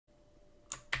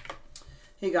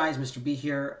Hey guys, Mr. B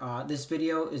here. This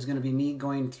video is going to be me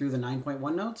going through the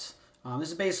 9.1 notes. This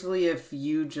is basically if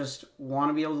you just want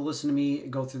to be able to listen to me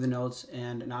go through the notes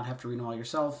and not have to read them all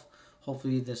yourself.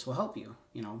 Hopefully this will help you,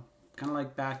 kind of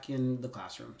like back in the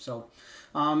classroom. So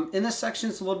in this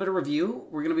section, it's a little bit of review.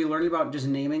 We're going to be learning about just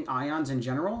naming ions in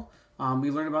general.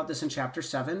 We learned about this in chapter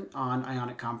 7 on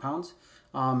ionic compounds.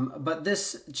 But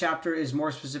this chapter is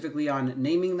more specifically on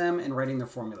naming them and writing their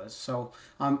formulas. So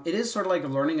it is sort of like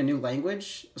learning a new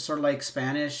language, sort of like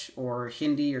Spanish or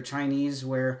Hindi or Chinese,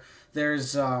 where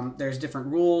there's different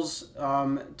rules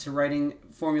to writing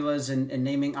formulas and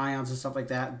naming ions and stuff like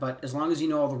that. But as long as you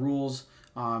know all the rules,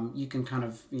 you can kind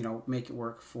of make it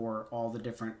work for all the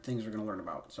different things we're going to learn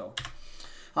about. So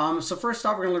first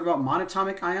off, we're going to learn about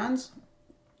monatomic ions.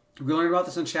 We learned about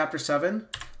this in chapter 7.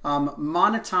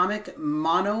 Monatomic,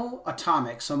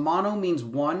 monoatomic. So mono means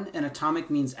one and atomic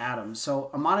means atom. So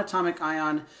a monatomic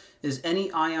ion is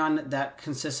any ion that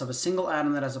consists of a single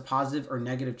atom that has a positive or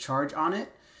negative charge on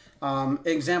it.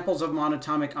 Examples of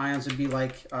monatomic ions would be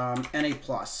like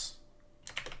Na+.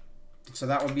 So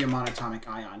that would be a monatomic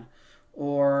ion.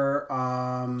 Or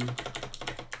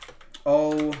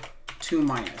O2-.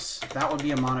 That would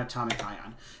be a monatomic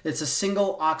ion. It's a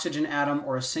single oxygen atom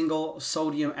or a single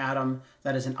sodium atom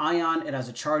that is an ion. It has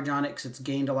a charge on it because it's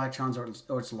gained electrons or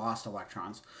it's lost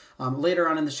electrons. Later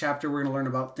on in this chapter, we're going to learn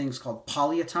about things called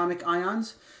polyatomic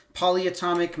ions.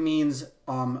 Polyatomic means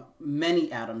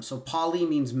many atoms. So poly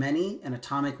means many and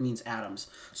atomic means atoms.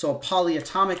 So a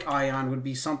polyatomic ion would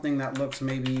be something that looks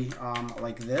maybe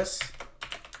like this.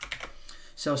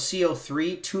 So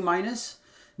CO3, 2-.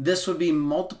 This would be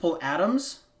multiple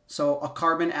atoms. So a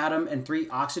carbon atom and 3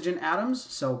 oxygen atoms.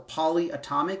 So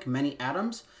polyatomic, many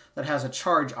atoms, that has a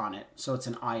charge on it. So it's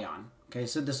an ion. Okay,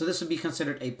 so this would be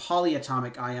considered a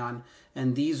polyatomic ion,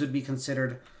 and these would be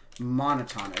considered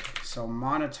monatomic. So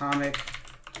monatomic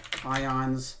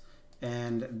ions,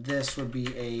 and this would be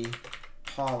a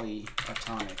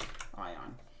polyatomic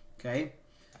ion. Okay?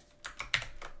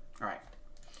 All right.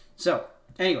 So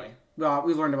anyway,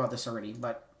 we've learned about this already,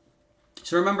 but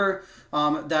so remember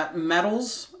that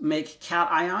metals make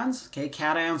cations. Okay,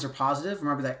 cations are positive.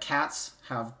 Remember that cats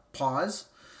have paws.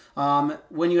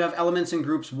 When you have elements in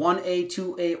groups 1A,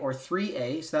 2A, or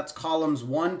 3A, so that's columns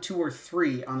 1, 2, or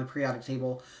 3 on the periodic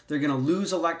table, they're going to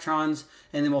lose electrons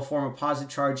and they will form a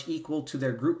positive charge equal to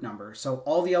their group number. So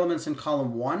all the elements in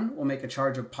column 1 will make a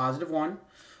charge of +1.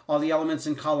 All the elements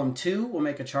in column 2 will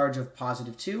make a charge of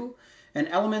 +2. And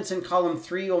elements in column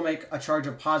 3 will make a charge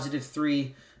of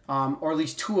 +3. Or at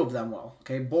least 2 of them will.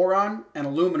 Okay, boron and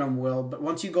aluminum will, but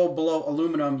once you go below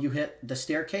aluminum, you hit the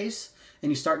staircase and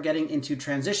you start getting into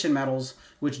transition metals,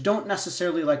 which don't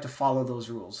necessarily like to follow those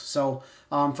rules. So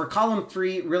for column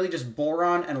 3, really just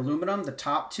boron and aluminum, the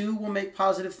top 2 will make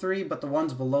 +3, but the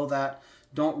ones below that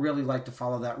don't really like to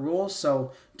follow that rule.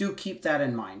 So do keep that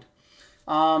in mind.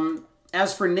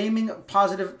 As for naming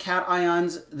positive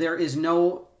cations, there is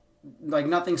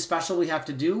nothing special we have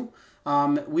to do.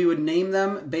 We would name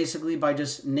them basically by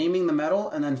just naming the metal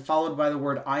and then followed by the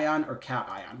word ion or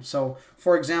cation. So,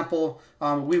 for example,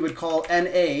 we would call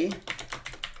Na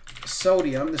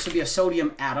sodium. This would be a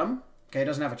sodium atom. Okay, it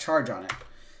doesn't have a charge on it.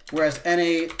 Whereas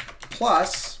Na+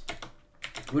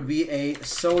 would be a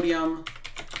sodium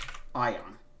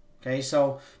ion. Okay,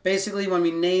 so basically when we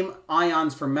name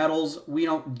ions for metals, we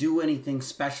don't do anything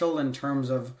special in terms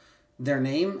of their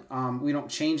name. We don't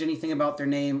change anything about their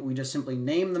name. We just simply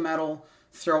name the metal,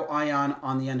 throw ion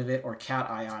on the end of it, or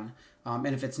cation. And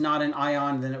if it's not an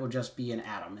ion, then it would just be an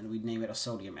atom, and we'd name it a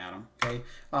sodium atom. Okay.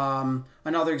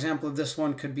 Another example of this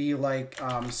one could be like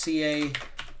Ca2+.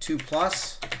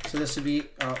 So this would be,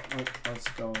 let's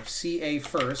go Ca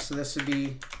first. So this would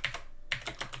be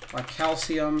a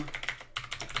calcium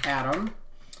atom,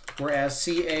 whereas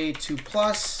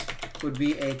Ca2+ would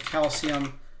be a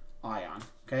calcium ion.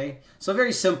 Okay, so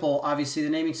very simple. Obviously, the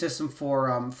naming system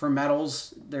for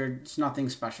metals, there's nothing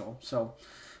special. So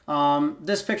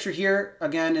this picture here,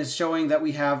 again, is showing that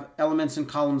we have elements in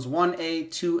columns 1A,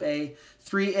 2A,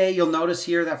 3A. You'll notice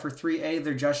here that for 3A,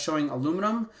 they're just showing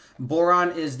aluminum.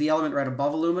 Boron is the element right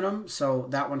above aluminum, so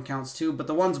that one counts too. But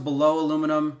the ones below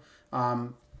aluminum,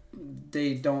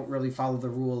 they don't really follow the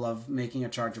rule of making a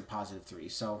charge of +3.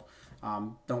 So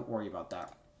don't worry about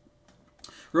that.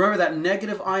 Remember that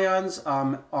negative ions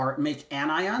make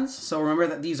anions. So remember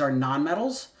that these are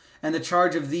nonmetals. And the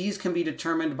charge of these can be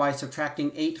determined by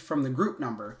subtracting 8 from the group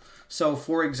number. So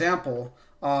for example,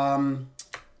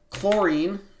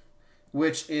 chlorine,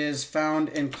 which is found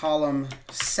in column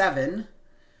 7,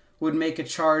 would make a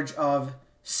charge of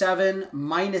 7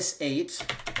 minus 8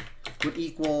 would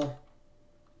equal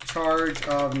charge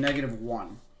of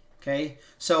 -1. Okay,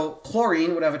 so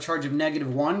chlorine would have a charge of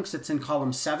 -1 because it's in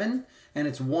column 7, and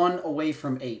it's 1 away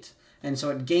from 8. And so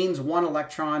it gains 1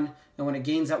 electron, and when it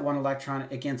gains that 1 electron,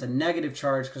 it gains a negative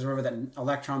charge, because remember that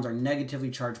electrons are negatively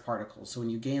charged particles. So when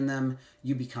you gain them,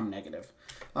 you become negative.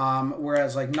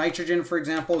 Whereas like nitrogen, for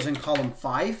example, is in column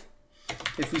 5.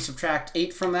 If we subtract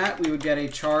 8 from that, we would get a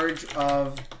charge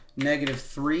of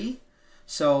 -3.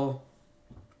 So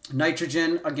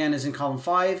nitrogen, again, is in column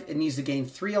 5. It needs to gain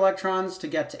 3 electrons to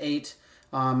get to 8.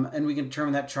 And we can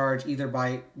determine that charge either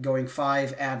by going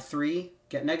 5, add 3,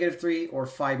 get -3, or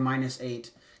 5 minus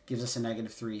 8 gives us a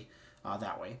 -3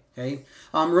 that way. Okay.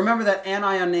 Remember that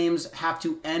anion names have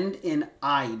to end in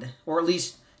 "ide," or at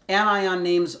least anion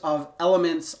names of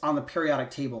elements on the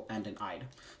periodic table end in "ide."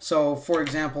 So, for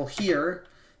example, here,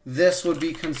 this would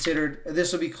be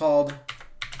called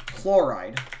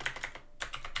chloride.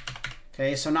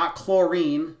 Okay, so not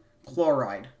chlorine,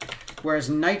 chloride. Whereas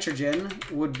nitrogen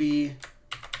would be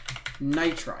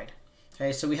nitride.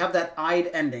 Okay, so we have that "ide"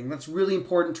 ending. That's really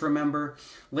important to remember.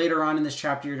 Later on in this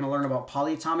chapter, you're going to learn about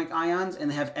polyatomic ions,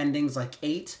 and they have endings like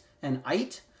 "ate" and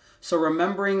 "ite." So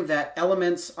remembering that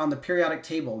elements on the periodic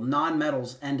table,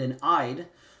 non-metals, end in "ide,"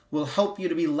 will help you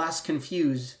to be less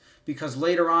confused, because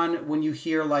later on when you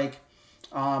hear like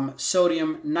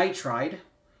sodium nitride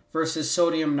versus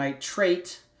sodium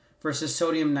nitrate versus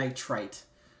sodium nitrite,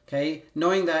 okay,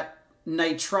 knowing that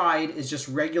nitride is just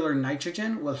regular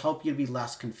nitrogen will help you to be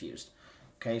less confused.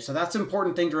 Okay, so that's an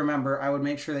important thing to remember. I would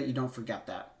make sure that you don't forget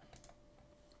that.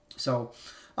 So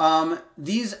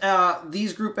these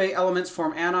group A elements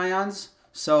form anions.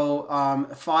 So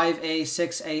 5A,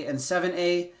 6A, and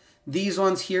 7A. These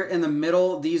ones here in the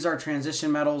middle, these are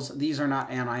transition metals. These are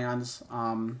not anions.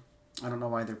 I don't know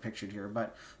why they're pictured here,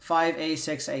 but 5A,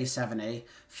 6A, 7A.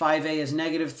 5A is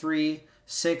 -3,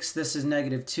 6, this is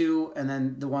 -2, and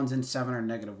then the ones in 7 are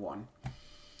 -1. All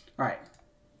right.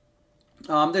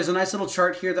 There's a nice little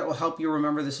chart here that will help you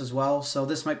remember this as well. So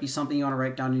this might be something you want to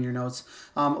write down in your notes.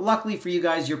 Luckily for you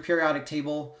guys, your periodic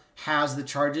table has the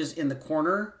charges in the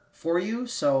corner for you.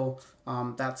 So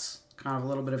that's kind of a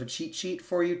little bit of a cheat sheet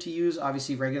for you to use.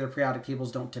 Obviously, regular periodic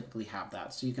tables don't typically have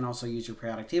that. So you can also use your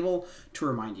periodic table to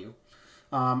remind you.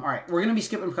 All right, we're going to be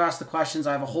skipping past the questions.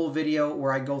 I have a whole video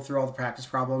where I go through all the practice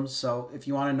problems. So if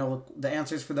you want to know the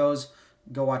answers for those,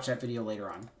 go watch that video later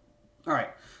on. All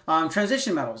right,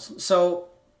 transition metals. So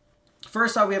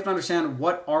first off, we have to understand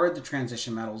what are the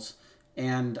transition metals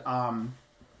and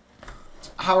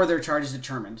how are their charges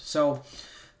determined. So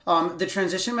the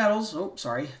transition metals,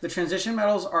 the transition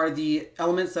metals are the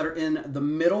elements that are in the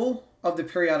middle of the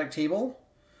periodic table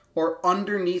or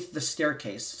underneath the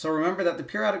staircase. So remember that the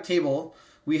periodic table,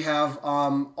 we have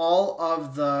all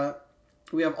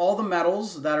the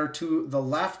metals that are to the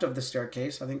left of the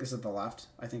staircase. I think this is the left.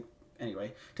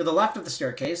 Anyway, to the left of the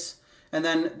staircase. And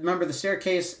then remember, the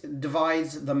staircase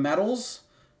divides the metals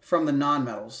from the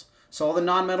non-metals. So all the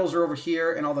non-metals are over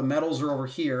here and all the metals are over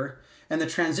here. And the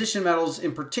transition metals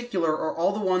in particular are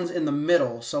all the ones in the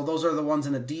middle. So those are the ones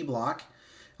in the D block,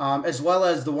 as well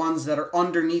as the ones that are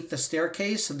underneath the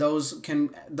staircase. Those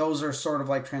are sort of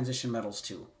like transition metals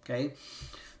too, okay?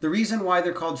 The reason why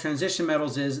they're called transition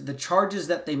metals is the charges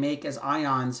that they make as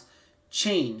ions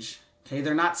change. Okay,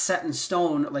 they're not set in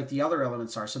stone like the other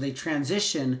elements are. So they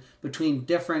transition between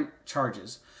different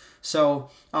charges. So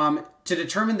to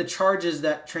determine the charges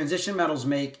that transition metals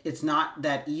make, it's not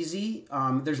that easy.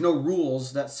 There's no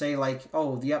rules that say like,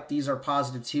 oh, yep, these are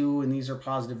 +2 and these are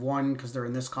 +1 because they're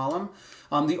in this column.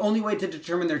 The only way to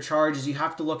determine their charge is you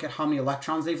have to look at how many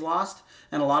electrons they've lost.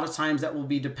 And a lot of times that will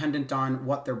be dependent on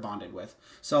what they're bonded with.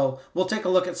 So we'll take a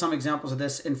look at some examples of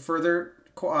this in further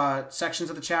sections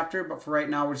of the chapter, but for right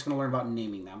now we're just going to learn about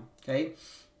naming them. Okay,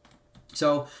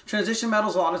 so transition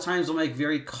metals a lot of times will make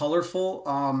very colorful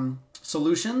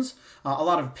solutions. A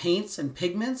lot of paints and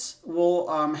pigments will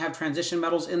have transition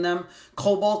metals in them.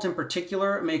 Cobalt in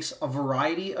particular makes a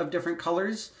variety of different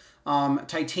colors.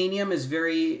 Titanium is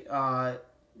very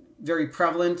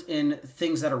prevalent in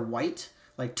things that are white,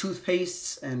 like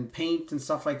toothpastes and paint and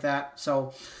stuff like that.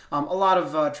 So a lot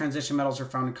of transition metals are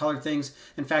found in colored things.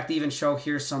 In fact, they even show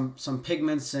here some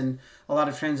pigments, and a lot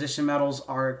of transition metals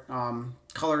are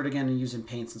colored again and used in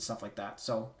paints and stuff like that.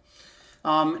 So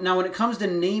now when it comes to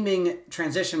naming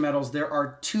transition metals, there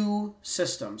are two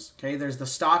systems. Okay, there's the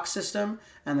stock system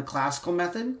and the classical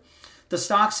method. The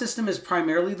stock system is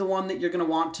primarily the one that you're going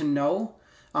to want to know.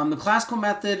 The classical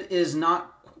method is not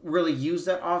really use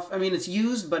that off. I mean, it's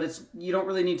used, but you don't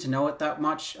really need to know it that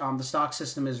much. The stock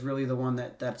system is really the one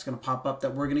that's going to pop up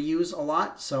that we're going to use a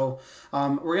lot. So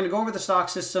we're going to go over the stock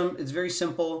system. It's very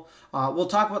simple. We'll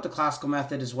talk about the classical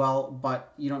method as well,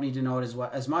 but you don't need to know it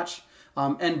as much.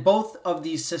 And both of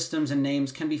these systems and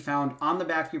names can be found on the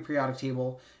back of your periodic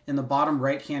table in the bottom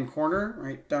right-hand corner,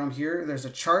 right down here. There's a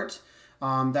chart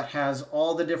that has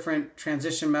all the different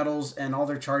transition metals and all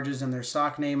their charges and their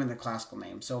stock name and their classical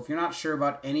name. So if you're not sure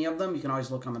about any of them, you can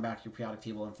always look on the back of your periodic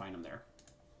table and find them there.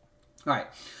 All right,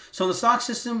 so in the stock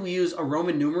system, we use a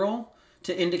Roman numeral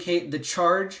to indicate the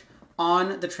charge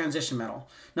on the transition metal.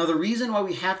 Now, the reason why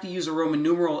we have to use a Roman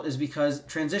numeral is because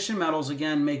transition metals,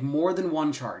 again, make more than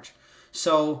one charge.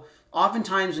 So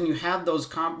oftentimes when you have those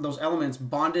elements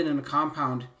bonded in a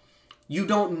compound, you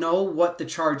don't know what the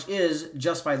charge is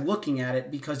just by looking at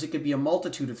it because it could be a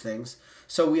multitude of things.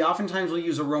 So we oftentimes will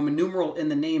use a Roman numeral in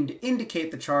the name to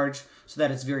indicate the charge so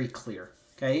that it's very clear.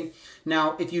 Okay.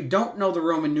 Now, if you don't know the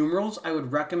Roman numerals, I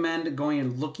would recommend going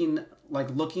and looking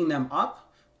them up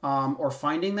or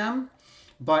finding them.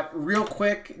 But real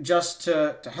quick, just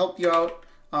to help you out,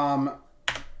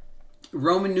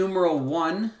 Roman numeral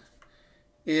 1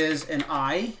 is an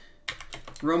I.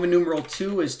 Roman numeral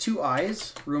 2 is 2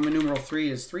 I's. Roman numeral 3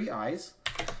 is 3 I's.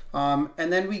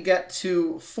 And then we get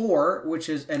to 4, which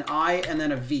is an I and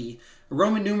then a V.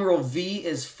 Roman numeral V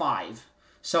is 5.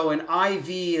 So an IV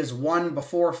is 1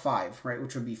 before 5, right,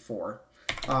 which would be 4.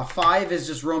 5 is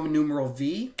just Roman numeral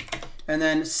V. And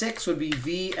then 6 would be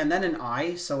V and then an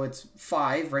I. So it's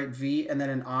 5, right, V, and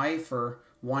then an I for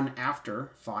 1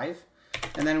 after 5.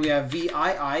 And then we have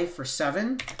VII for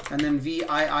 7, and then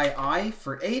VIII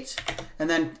for 8, and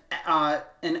then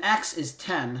an X is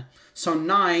 10. So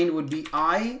 9 would be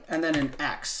I, and then an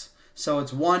X. So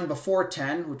it's 1 before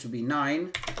 10, which would be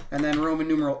 9, and then Roman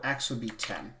numeral X would be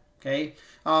 10. Okay.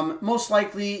 Most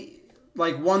likely,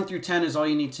 like 1 through 10 is all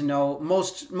you need to know.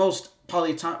 Most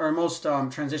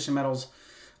transition metals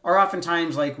are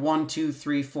oftentimes like 1, 2,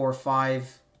 3, 4,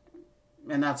 5.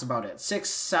 And that's about it. 6,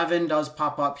 7 does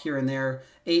pop up here and there.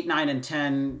 8, 9, and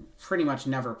 10 pretty much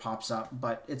never pops up,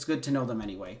 but it's good to know them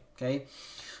anyway, okay?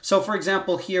 So for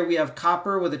example, here we have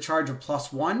copper with a charge of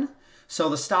 +1. So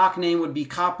the stock name would be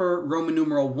copper Roman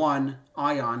numeral 1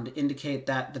 ion to indicate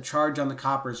that the charge on the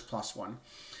copper is +1.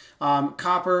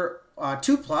 Copper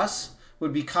 2+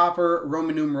 would be copper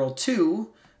Roman numeral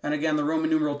 2. And again, the Roman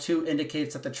numeral 2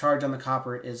 indicates that the charge on the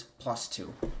copper is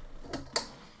 +2.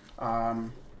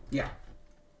 Yeah.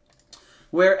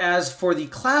 Whereas for the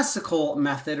classical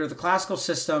method or the classical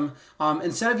system,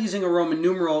 instead of using a Roman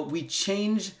numeral, we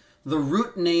change the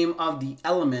root name of the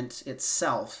element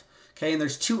itself. Okay, and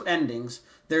there's 2 endings.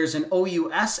 There's an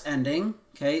OUS ending.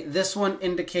 Okay, this one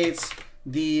indicates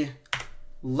the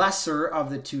lesser of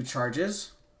the 2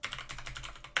 charges.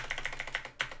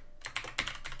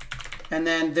 And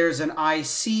then there's an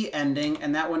IC ending,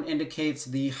 and that one indicates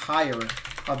the higher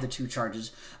of the 2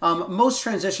 charges. Most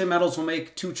transition metals will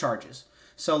make 2 charges.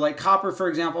 So like copper, for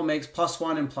example, makes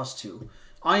 +1 and +2.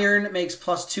 Iron makes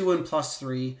 +2 and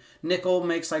 +3. Nickel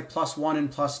makes like +1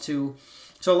 and +2.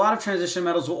 So a lot of transition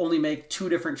metals will only make 2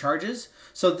 different charges.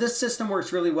 So this system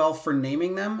works really well for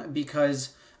naming them because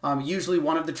usually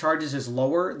one of the charges is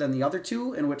lower than the other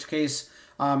 2, in which case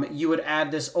you would add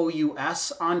this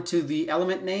OUS onto the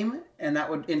element name, and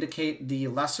that would indicate the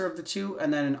lesser of the 2,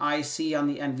 and then an IC on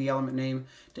the end of the element name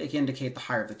to indicate the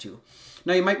higher of the 2.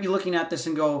 Now you might be looking at this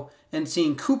and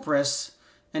seeing cuprous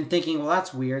and thinking, well,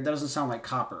 that's weird. That doesn't sound like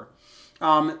copper.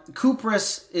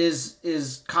 Cuprous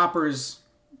is copper's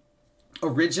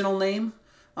original name.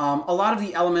 A lot of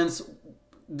the elements,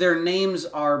 their names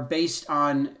are based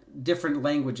on different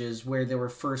languages where they were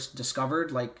first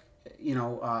discovered, like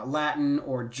Latin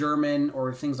or German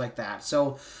or things like that.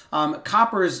 So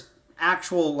copper's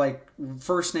actual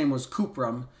first name was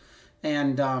cuprum,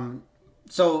 and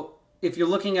so if you're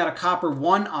looking at a copper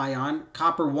 1 ion,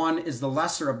 copper 1 is the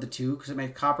lesser of the 2 because it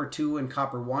makes copper 2 and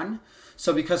copper 1.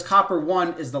 So because copper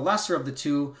 1 is the lesser of the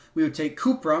 2, we would take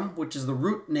cuprum, which is the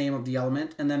root name of the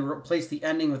element, and then replace the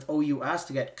ending with OUS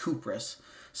to get cuprous.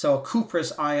 So a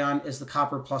cuprous ion is the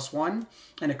copper +1,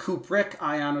 and a cupric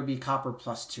ion would be copper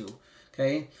 +2.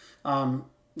 Okay,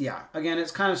 yeah. Again,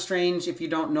 it's kind of strange if you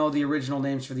don't know the original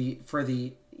names for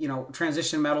the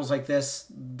transition metals like this.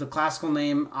 The classical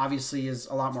name obviously is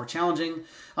a lot more challenging.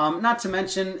 Not to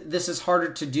mention, this is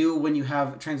harder to do when you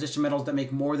have transition metals that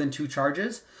make more than 2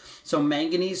 charges. So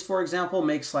manganese, for example,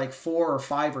 makes like 4 or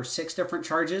 5 or 6 different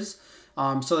charges.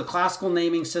 So the classical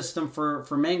naming system for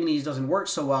manganese doesn't work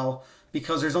so well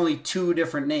because there's only 2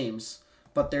 different names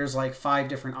but there's like 5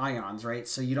 different ions, right?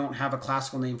 So you don't have a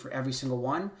classical name for every single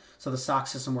one. So the stock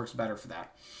system works better for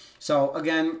that. So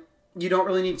again, you don't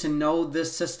really need to know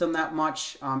this system that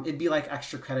much. It'd be like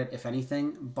extra credit if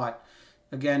anything, but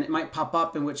again, it might pop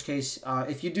up, in which case,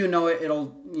 if you do know it,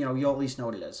 you'll at least know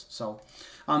what it is. So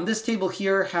this table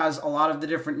here has a lot of the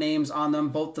different names on them,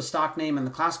 both the stock name and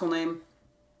the classical name.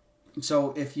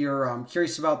 So if you're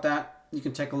curious about that, you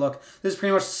can take a look. This is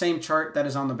pretty much the same chart that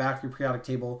is on the back of your periodic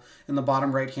table in the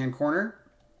bottom right-hand corner.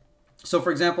 So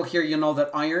for example, here you know that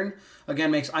iron,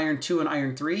 again, makes iron 2 and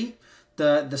iron 3.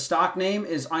 The stock name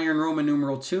is iron Roman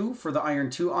numeral 2 for the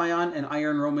iron 2 ion and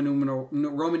iron Roman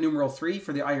numeral 3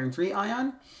 for the iron 3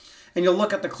 ion. And you'll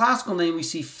look at the classical name, we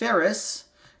see ferrous.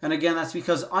 And again, that's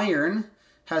because iron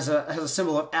has a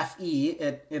symbol of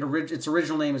Fe. Its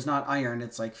original name is not iron,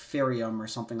 it's like ferrium or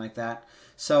something like that.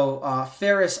 So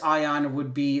ferrous ion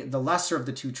would be the lesser of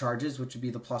the 2 charges, which would be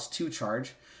the +2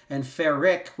 charge. And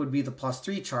ferric would be the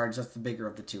 +3 charge, that's the bigger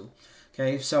of the 2.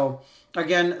 Okay, so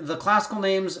again, the classical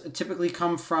names typically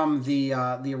come from the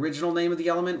original name of the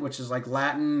element, which is like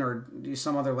Latin or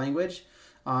some other language.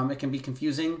 It can be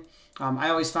confusing. I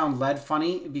always found lead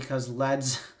funny because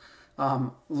lead's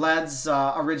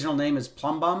original name is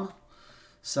plumbum.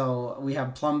 So we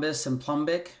have plumbus and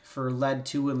plumbic for lead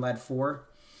 2 and lead 4.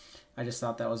 I just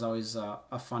thought that was always a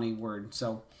funny word.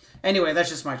 So anyway, that's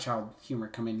just my child humor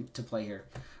coming to play here.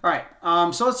 All right,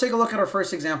 so let's take a look at our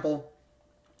first example.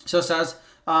 So it says,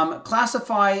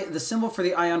 classify the symbol for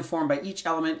the ion formed by each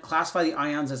element, classify the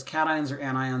ions as cations or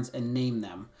anions, and name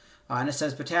them. And it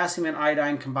says potassium and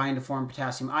iodine combine to form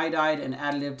potassium iodide, an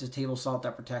additive to table salt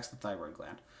that protects the thyroid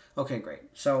gland. Okay, great.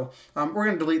 So we're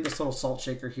going to delete this little salt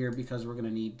shaker here because we're going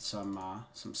to need some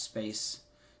space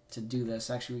to do this.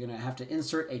 Actually, we're going to have to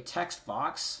insert a text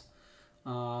box.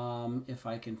 If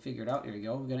I can figure it out, here we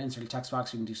go. We're going to insert a text box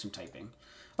so we can do some typing.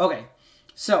 Okay,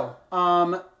 so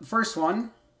first one.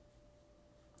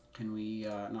 Can we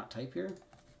not type here?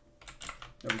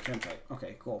 No, we can type.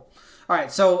 Okay, cool. All right,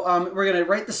 so we're going to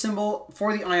write the symbol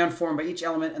for the ion formed by each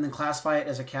element and then classify it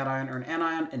as a cation or an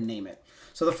anion and name it.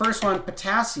 So the first one,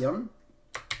 potassium,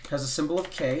 has a symbol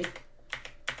of K.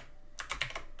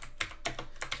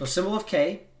 So symbol of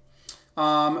K.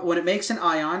 When it makes an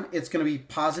ion, it's going to be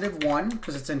 +1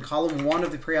 because it's in column 1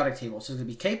 of the periodic table. So it's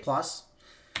going to be K+.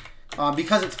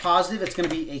 Because it's positive, it's going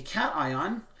to be a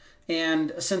cation.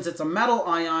 And since it's a metal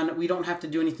ion, we don't have to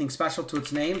do anything special to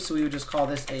its name, so we would just call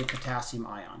this a potassium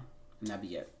ion, and that'd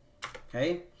be it.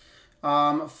 Okay.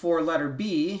 For letter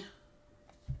B,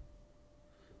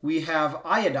 we have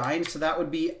iodine, so that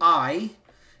would be I,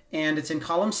 and it's in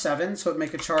column 7, so it'd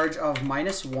make a charge of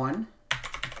 -1.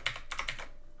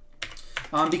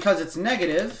 Because it's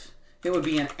negative, it would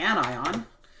be an anion,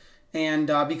 and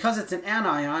because it's an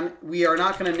anion, we are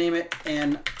not going to name it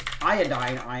an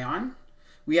iodine ion.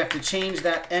 We have to change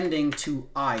that ending to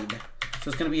 "ide." So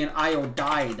it's going to be an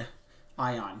iodide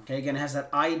ion. Okay, again, it has that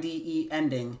IDE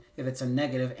ending if it's a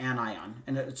negative anion.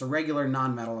 And it's a regular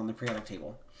nonmetal on the periodic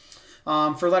table.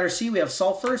 For letter C, we have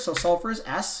sulfur. So sulfur is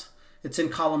S. It's in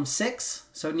column 6.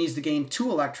 So it needs to gain 2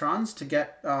 electrons to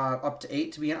get up to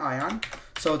 8 to be an ion.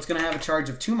 So it's going to have a charge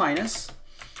of 2-.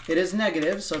 It is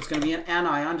negative, so it's going to be an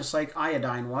anion, just like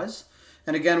iodine was.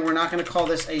 And again, we're not going to call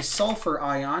this a sulfur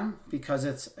ion because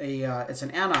it's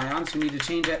an anion, so we need to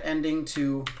change that ending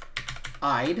to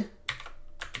 "ide."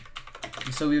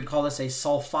 And so we would call this a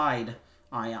sulfide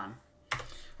ion.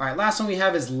 All right, last one we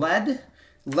have is lead.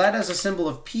 Lead has a symbol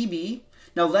of Pb.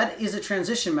 Now, lead is a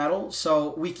transition metal,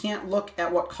 so we can't look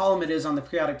at what column it is on the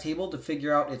periodic table to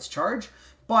figure out its charge,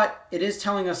 but it is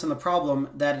telling us in the problem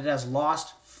that it has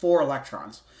lost 4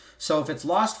 electrons. So if it's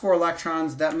lost 4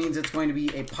 electrons, that means it's going to be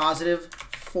a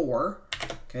 +4,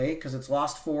 okay, because it's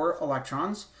lost 4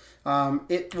 electrons.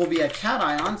 It will be a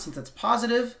cation since it's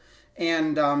positive,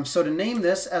 and so to name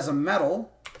this as a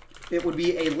metal, it would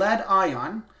be a lead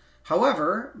ion.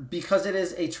 However, because it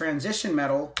is a transition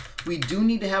metal, we do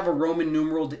need to have a Roman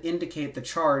numeral to indicate the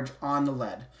charge on the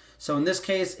lead. So in this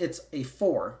case, it's a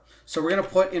 4. So we're going to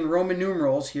put in Roman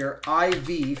numerals here,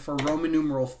 IV for Roman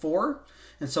numeral 4.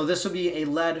 And so this would be a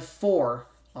lead 4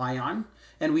 ion.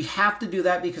 And we have to do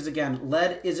that because, again,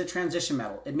 lead is a transition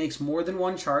metal. It makes more than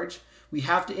 1 charge. We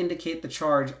have to indicate the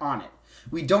charge on it.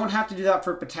 We don't have to do that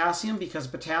for potassium because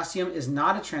potassium is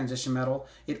not a transition metal.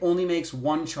 It only makes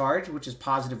 1 charge, which is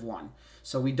 +1.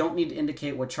 So we don't need to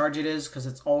indicate what charge it is because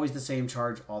it's always the same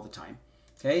charge all the time.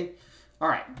 Okay? All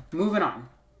right, moving on.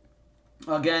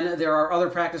 Again, there are other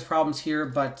practice problems here,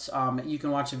 but you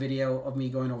can watch a video of me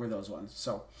going over those ones.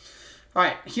 So, all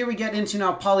right, here we get into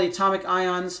now polyatomic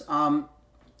ions.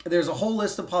 there's a whole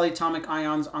list of polyatomic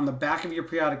ions on the back of your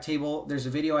periodic table. There's a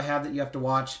video I have that you have to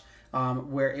watch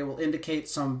where it will indicate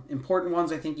some important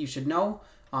ones I think you should know.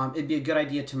 It'd be a good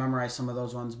idea to memorize some of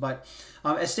those ones. But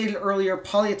as stated earlier,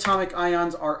 polyatomic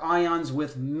ions are ions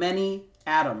with many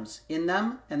atoms in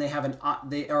them, and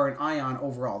they are an ion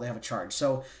overall. They have a charge.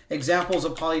 So examples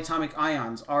of polyatomic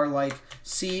ions are like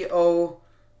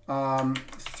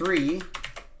CO3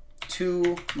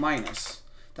 2 minus.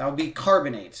 That would be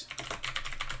carbonate.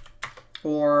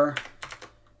 Or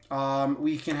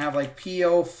we can have like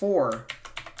PO4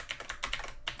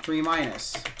 3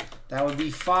 minus. That would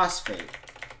be phosphate.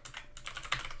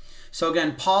 So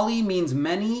again, poly means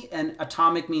many and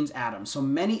atomic means atoms. So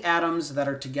many atoms that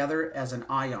are together as an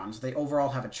ion. So they overall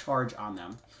have a charge on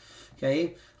them.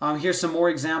 Okay, here's some more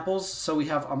examples. So we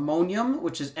have ammonium,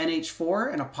 which is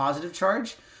NH4 and a positive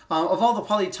charge. Of all the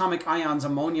polyatomic ions,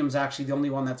 ammonium is actually the only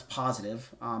one that's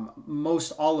positive.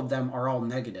 Most all of them are all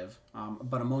negative,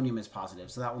 but ammonium is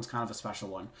positive, so that one's kind of a special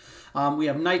one. We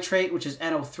have nitrate, which is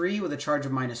NO3 with a charge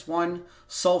of -1,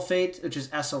 sulfate, which is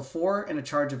SO4 and a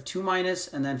charge of 2-,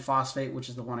 and then phosphate, which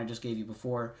is the one I just gave you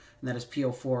before, and that is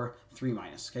PO4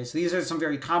 3-. Okay, so these are some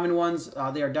very common ones.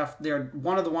 They are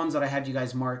one of the ones that I had you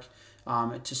guys mark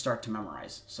to start to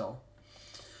memorize. So.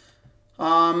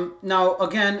 Now,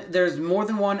 again, there's more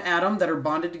than one atom that are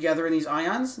bonded together in these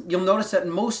ions. You'll notice that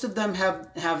most of them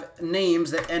have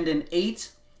names that end in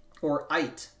ate or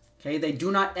ite. Okay, they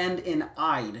do not end in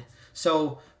ide.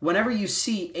 So whenever you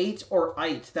see ate or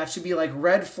ite, that should be like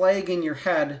red flag in your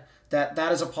head that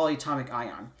that is a polyatomic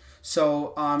ion.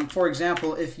 So, for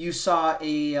example, if you saw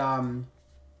a,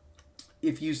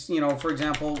 for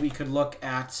example, we could look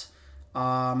at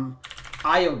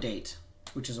iodate,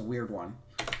 which is a weird one.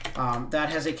 That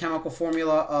has a chemical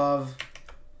formula of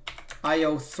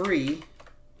IO3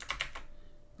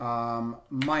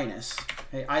 minus.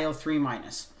 Okay, IO3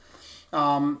 minus.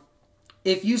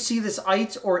 If you see this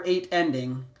ite or ate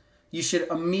ending, you should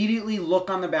immediately look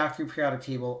on the back of your periodic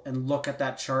table and look at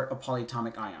that chart of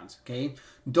polyatomic ions. Okay,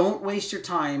 don't waste your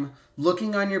time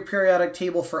looking on your periodic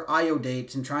table for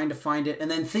iodate and trying to find it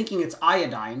and then thinking it's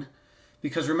iodine.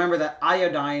 Because remember that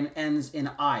iodine ends in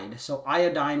ide. So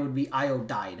iodine would be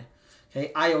iodide.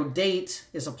 Okay, iodate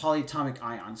is a polyatomic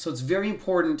ion. So it's very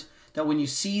important that when you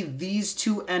see these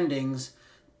two endings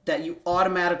that you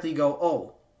automatically go,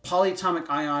 oh, polyatomic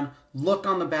ion, look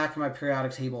on the back of my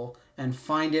periodic table and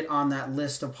find it on that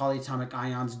list of polyatomic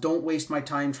ions. Don't waste my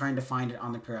time trying to find it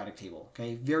on the periodic table.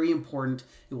 Okay, very important.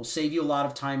 It will save you a lot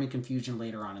of time and confusion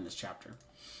later on in this chapter.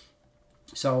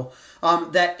 So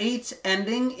that ate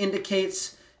ending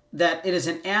indicates that it is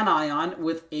an anion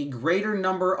with a greater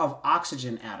number of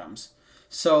oxygen atoms.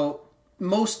 So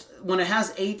when it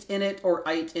has ate in it or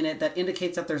ite in it, that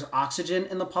indicates that there's oxygen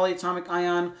in the polyatomic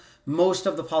ion. Most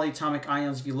of the polyatomic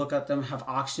ions, if you look at them, have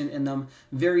oxygen in them.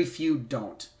 Very few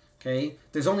don't. Okay,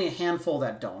 there's only a handful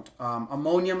that don't.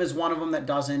 Ammonium is one of them that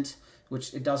doesn't,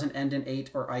 which it doesn't end in ate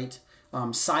or ite.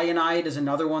 Cyanide is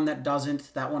another one that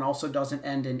doesn't. That one also doesn't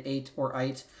end in ate or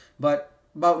ite. But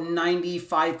about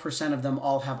 95% of them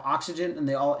all have oxygen, and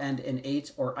they all end in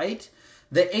ate or ite.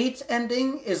 The ate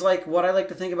ending is like what I like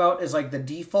to think about is like the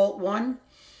default one.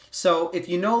 So if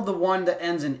you know the one that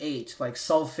ends in ate, like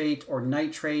sulfate or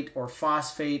nitrate or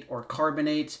phosphate or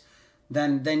carbonate,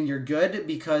 then you're good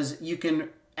because you can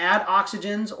add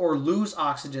oxygens or lose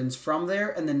oxygens from there,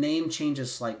 and the name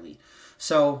changes slightly.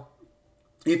 So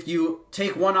if you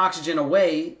take one oxygen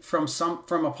away from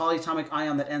a polyatomic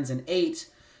ion that ends in ate,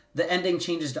 the ending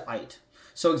changes to ite.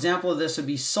 So example of this would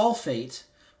be sulfate,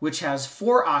 which has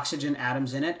 4 oxygen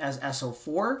atoms in it as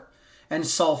SO4, and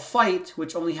sulfite,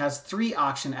 which only has 3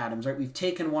 oxygen atoms, right? We've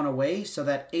taken one away, so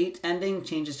that ate ending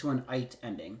changes to an ite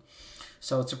ending.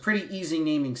 So it's a pretty easy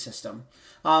naming system.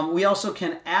 We also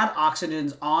can add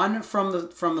oxygens on from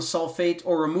the sulfate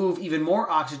or remove even more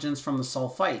oxygens from the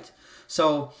sulfite.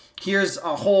 So here's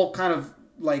a whole kind of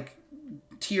like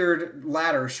tiered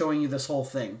ladder showing you this whole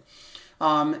thing.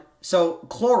 So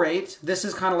chlorate, this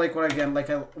is kind of like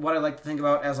what I like to think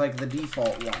about as like the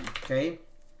default one, okay?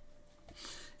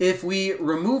 If we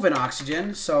remove an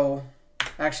oxygen, so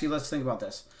actually let's think about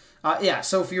this.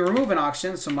 So if you remove an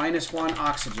oxygen, so -1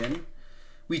 oxygen,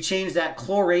 we change that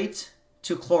chlorate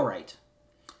to chlorite.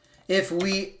 If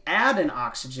we add an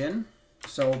oxygen,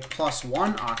 so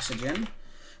 +1 oxygen,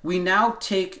 we now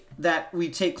take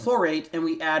chlorate and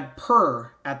we add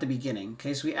per at the beginning.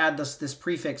 Okay, so we add this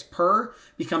prefix per,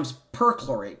 becomes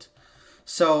perchlorate.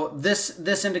 So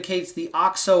this indicates the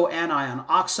oxoanion.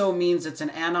 Oxo means it's an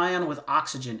anion with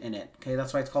oxygen in it. Okay,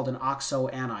 that's why it's called an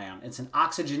oxoanion. It's an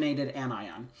oxygenated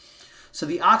anion. So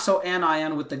the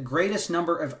oxoanion with the greatest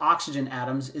number of oxygen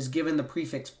atoms is given the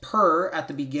prefix per at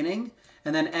the beginning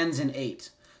and then ends in 8.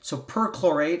 So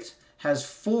perchlorate has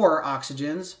 4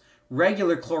 oxygens.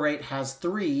 Regular chlorate has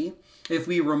 3. If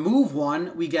we remove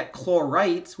one, we get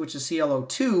chlorite, which is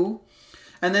ClO2.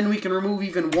 And then we can remove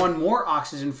even one more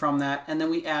oxygen from that, and then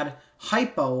we add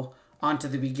hypo onto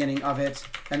the beginning of it,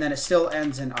 and then it still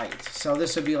ends in ite. So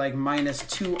this would be like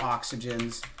 -2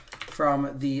 oxygens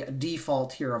from the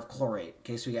default here of chlorate.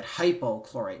 Okay, so we get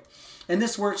hypochlorate. And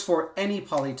this works for any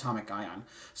polyatomic ion.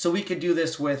 So we could do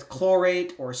this with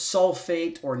chlorate or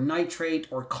sulfate or nitrate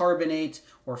or carbonate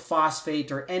or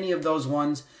phosphate or any of those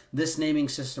ones. This naming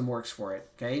system works for it,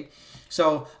 okay?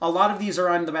 So a lot of these are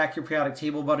on the back of your periodic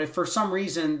table, but if for some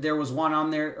reason there was one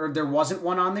on there or there wasn't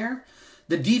one on there,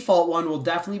 the default one will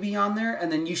definitely be on there,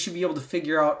 and then you should be able to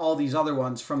figure out all these other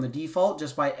ones from the default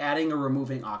just by adding or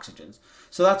removing oxygens.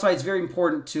 So that's why it's very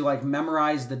important to like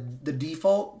memorize the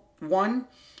default one,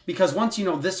 because once you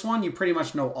know this one, you pretty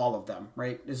much know all of them,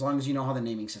 right? As long as you know how the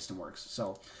naming system works.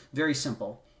 So very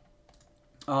simple.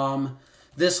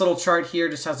 This little chart here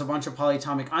just has a bunch of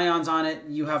polyatomic ions on it.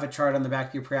 You have a chart on the back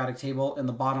of your periodic table in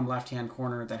the bottom left-hand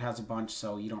corner that has a bunch,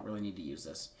 so you don't really need to use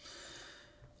this.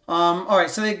 All right,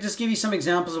 so they just give you some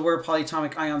examples of where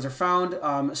polyatomic ions are found.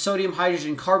 Sodium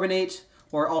hydrogen carbonate,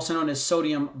 or also known as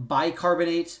sodium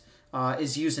bicarbonate,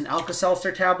 is used in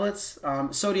Alka-Seltzer tablets.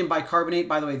 Sodium bicarbonate,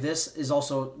 by the way, this is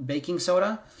also baking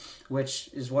soda, which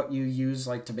is what you use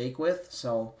like to bake with,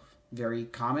 so very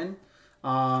common.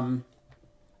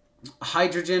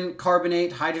 Hydrogen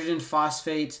carbonate, hydrogen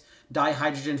phosphate,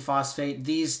 dihydrogen phosphate.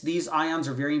 These ions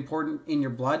are very important in your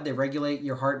blood. They regulate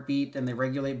your heartbeat and they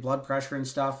regulate blood pressure and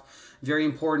stuff. Very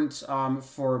important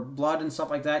for blood and stuff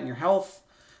like that in your health.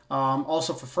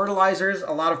 Also for fertilizers,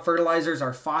 a lot of fertilizers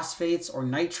are phosphates or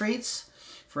nitrates.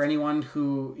 For anyone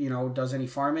who does any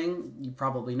farming, you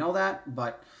probably know that.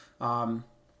 But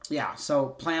yeah, so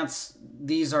plants,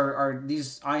 these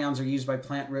ions are used by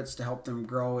plant roots to help them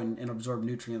grow and absorb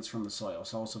nutrients from the soil.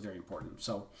 So also very important.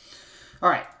 So, all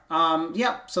right.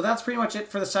 Yeah, so that's pretty much it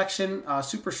for the section.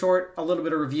 Super short, a little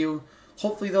bit of review.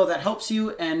 Hopefully, though, that helps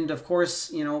you. And of course,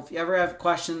 if you ever have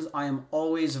questions, I am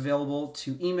always available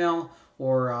to email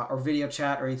or video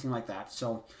chat or anything like that. So,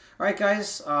 all right,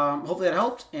 guys, hopefully that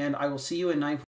helped. And I will see you in 9.